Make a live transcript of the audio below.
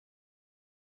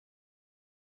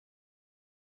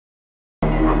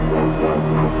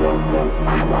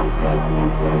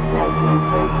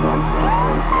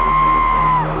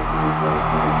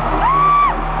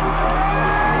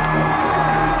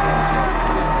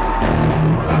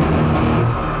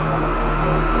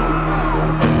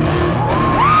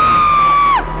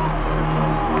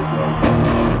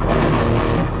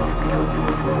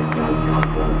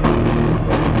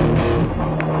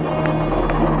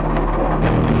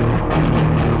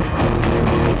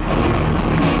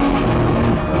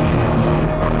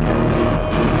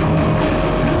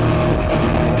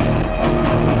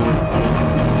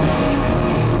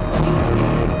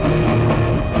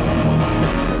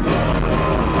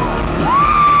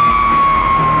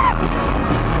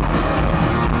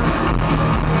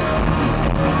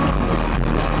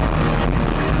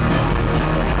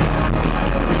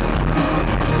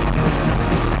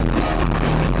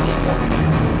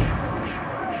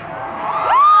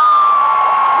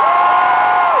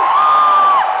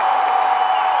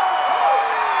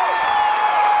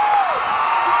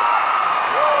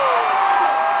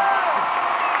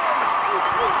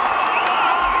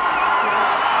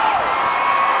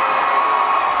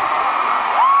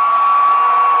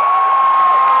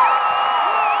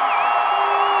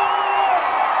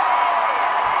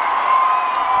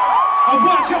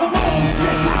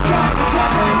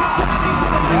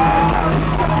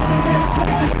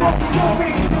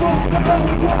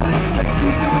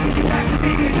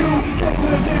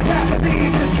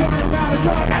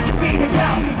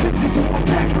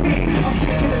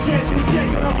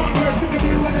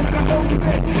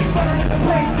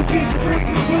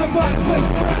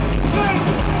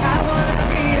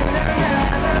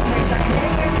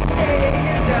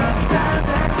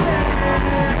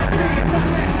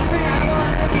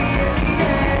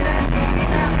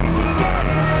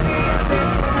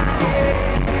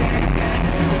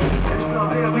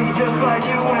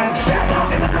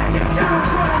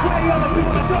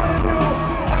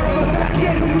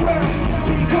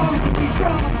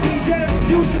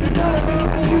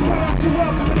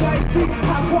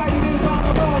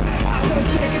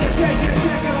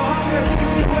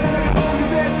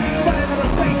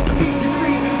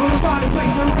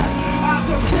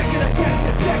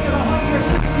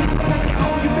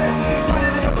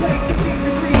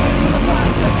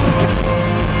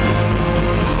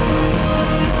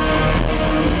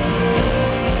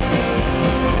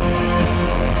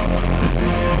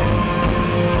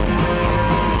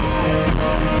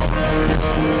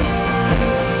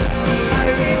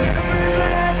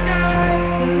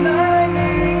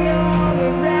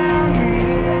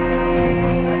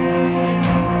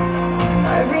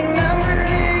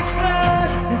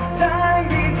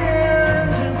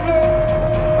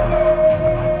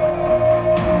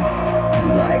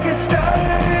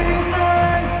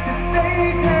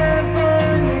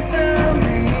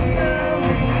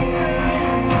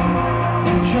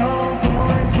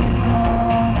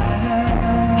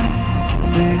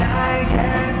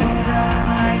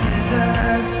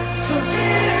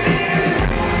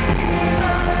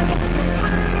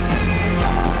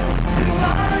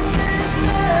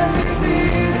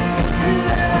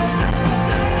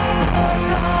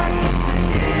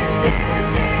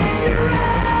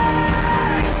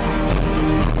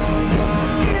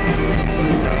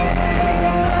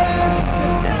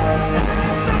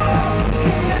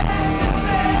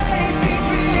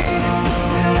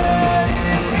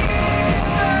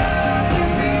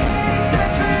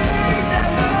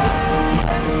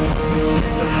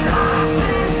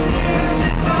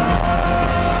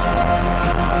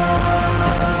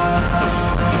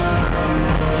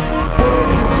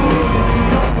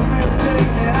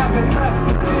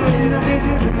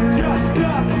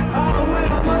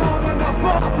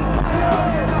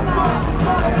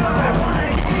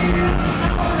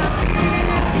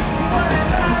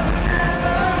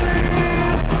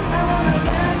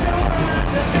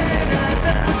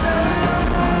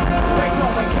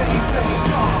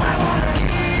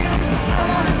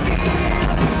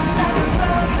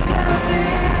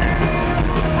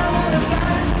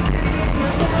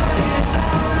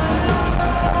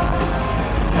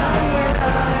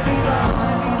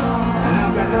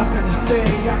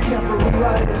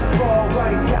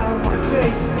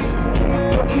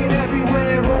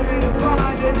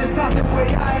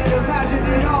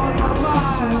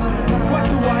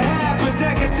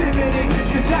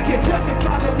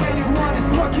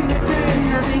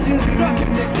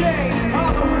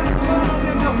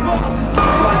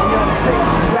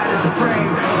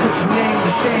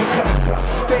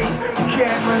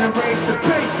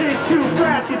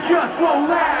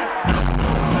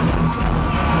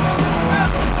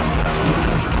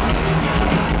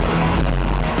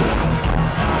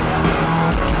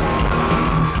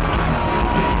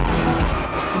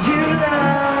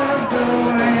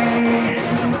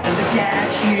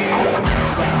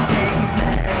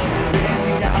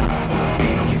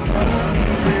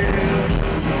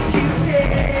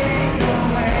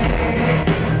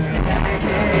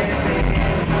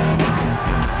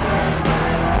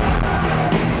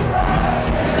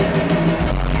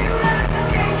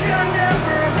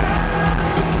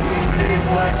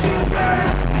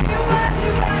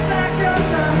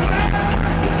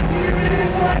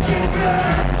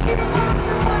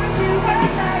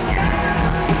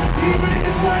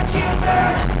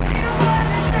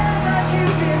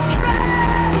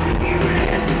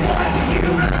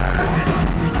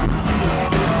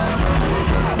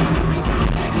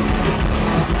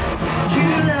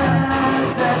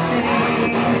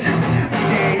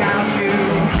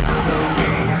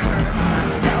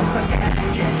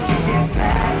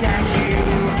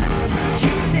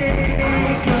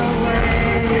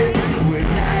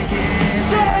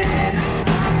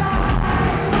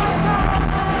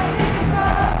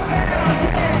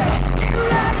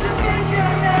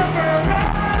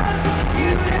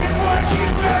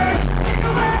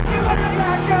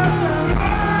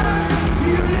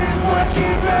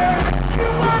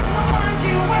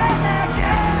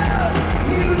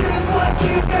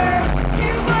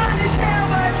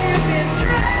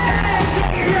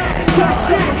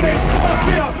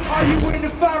Are you in the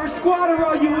fire squad or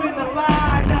are you in the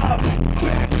lineup?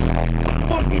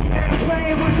 Fucking man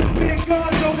playing with the big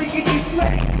guns, only get you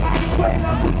slayed. I can play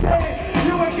like the same.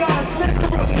 You ain't got a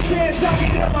slicker of a chance. I'll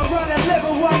get up, I run and live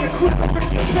while you're quicker in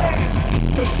your pants.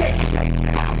 So shake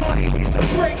now, money is the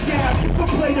breakdown. You can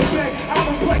play the bank,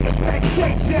 I'ma play the bank,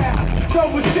 take down. No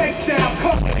mistakes now,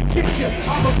 come and get you.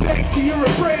 I'm a bank, so you're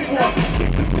a brave one.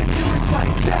 Get the picture, it's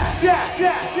like that.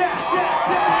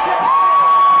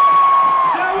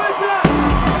 Now we're done.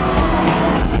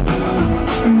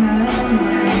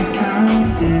 Memories come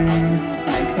soon,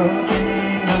 like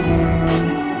opening a wound.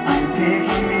 I'm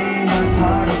picking me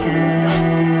apart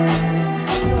again.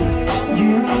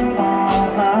 You all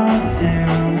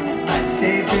assume I'm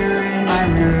safer in my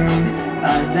room,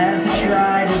 unless I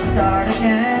try to start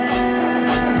again.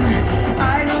 I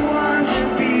don't want to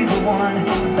be the one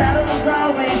battles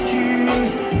always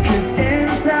choose, 'cause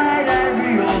inside I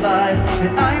realize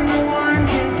that I'm the one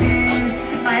confused.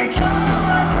 I don't know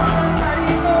what's wrong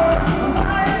anymore,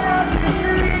 why I have to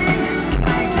dream.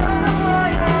 I don't know why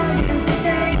I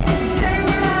instigate, you say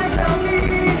what I don't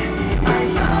need. I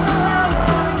don't know how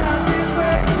long I've been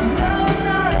way, no it's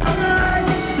not alright.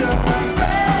 So I'm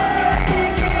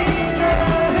breaking the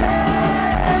habits,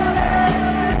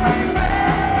 I'm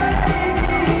breaking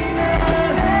the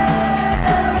habits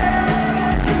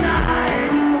tonight.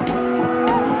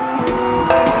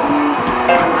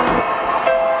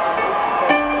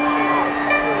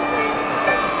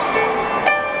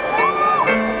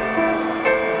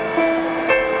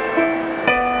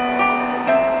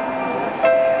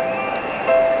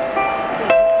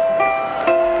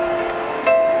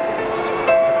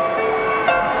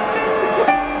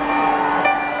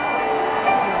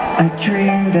 I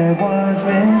dreamed I was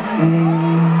missing.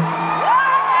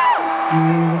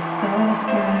 You were so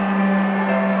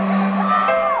scared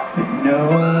that no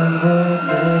one would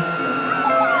listen,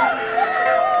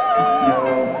 'cause no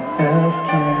one else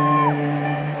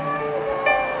cared.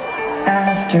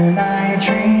 After night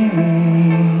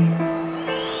dreaming,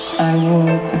 I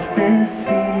woke with this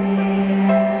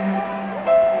fear.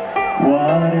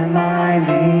 What am I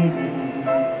leaving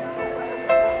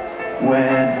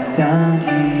when I'm down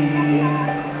here?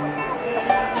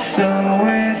 So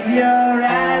if you're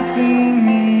asking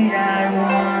me, I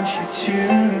want you to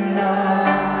know,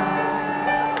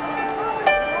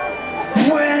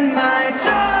 when my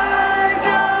time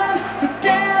comes,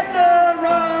 forget the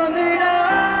wrong that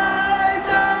I've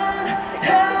done.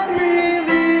 Help me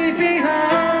leave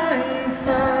behind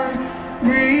some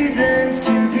reasons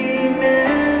to be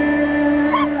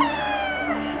missed,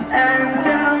 and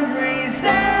don't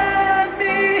resent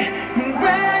me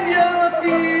when you're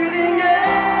feeling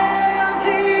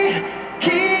empty.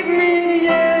 Keep me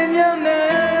in your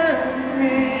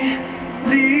memory,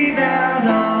 leave out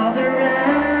all the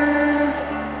rest,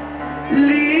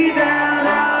 leave out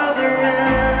all the rest.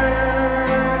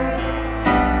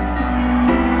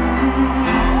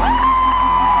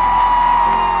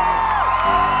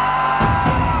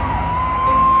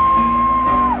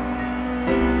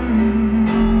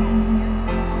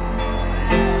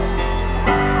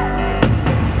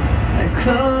 I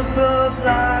close both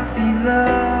locks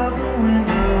below the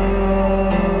window.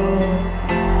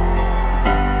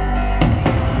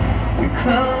 We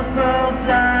close both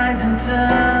blinds and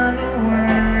turn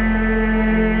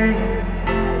away.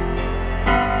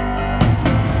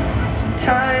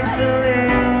 Sometimes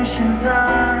solutions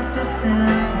aren't so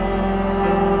simple.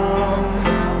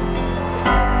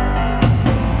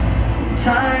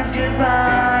 Sometimes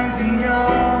goodbye's the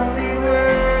only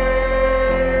way,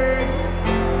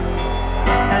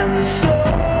 and the soul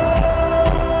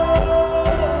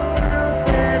will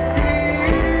set free.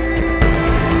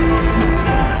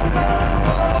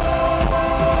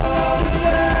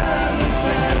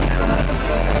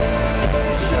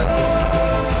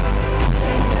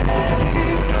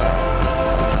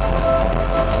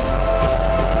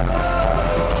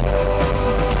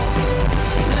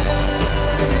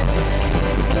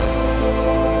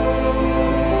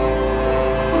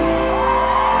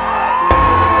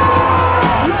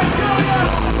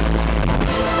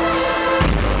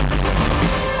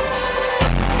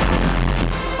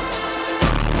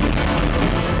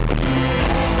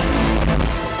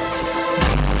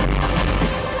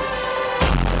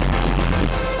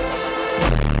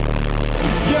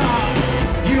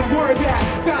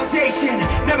 Foundation,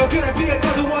 never gonna be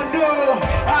another one, no.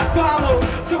 I follow,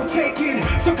 so taken,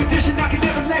 so conditioned I can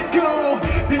never let go.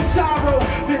 Then sorrow,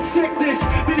 then sickness,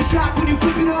 then a shock when you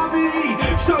flip it on me.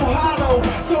 So hollow,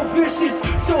 so vicious,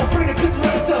 so afraid I couldn't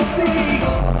let myself see.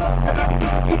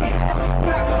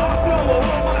 Back up, no, I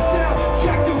want myself.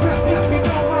 Check the rep, let me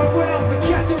know my well.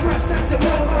 Forget the rest, have to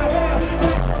know my well.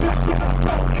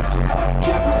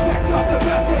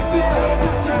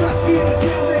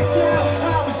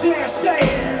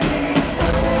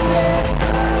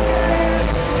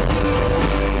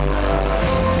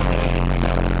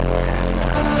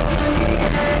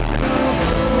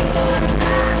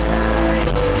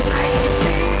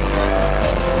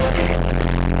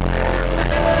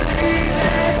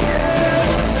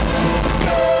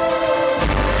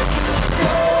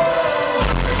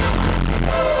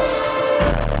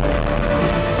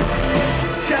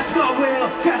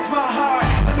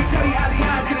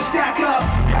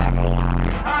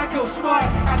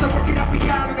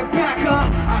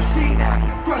 I've seen that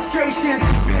frustration,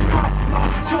 been lost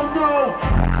until no.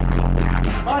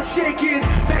 Unshaken,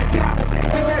 let down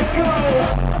and let go.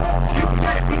 So you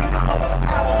let me know,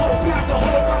 I'll hold back to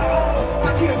hold my own.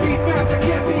 I can't be back, I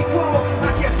can't be cold.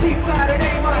 I can't see flat, it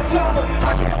ain't my tone.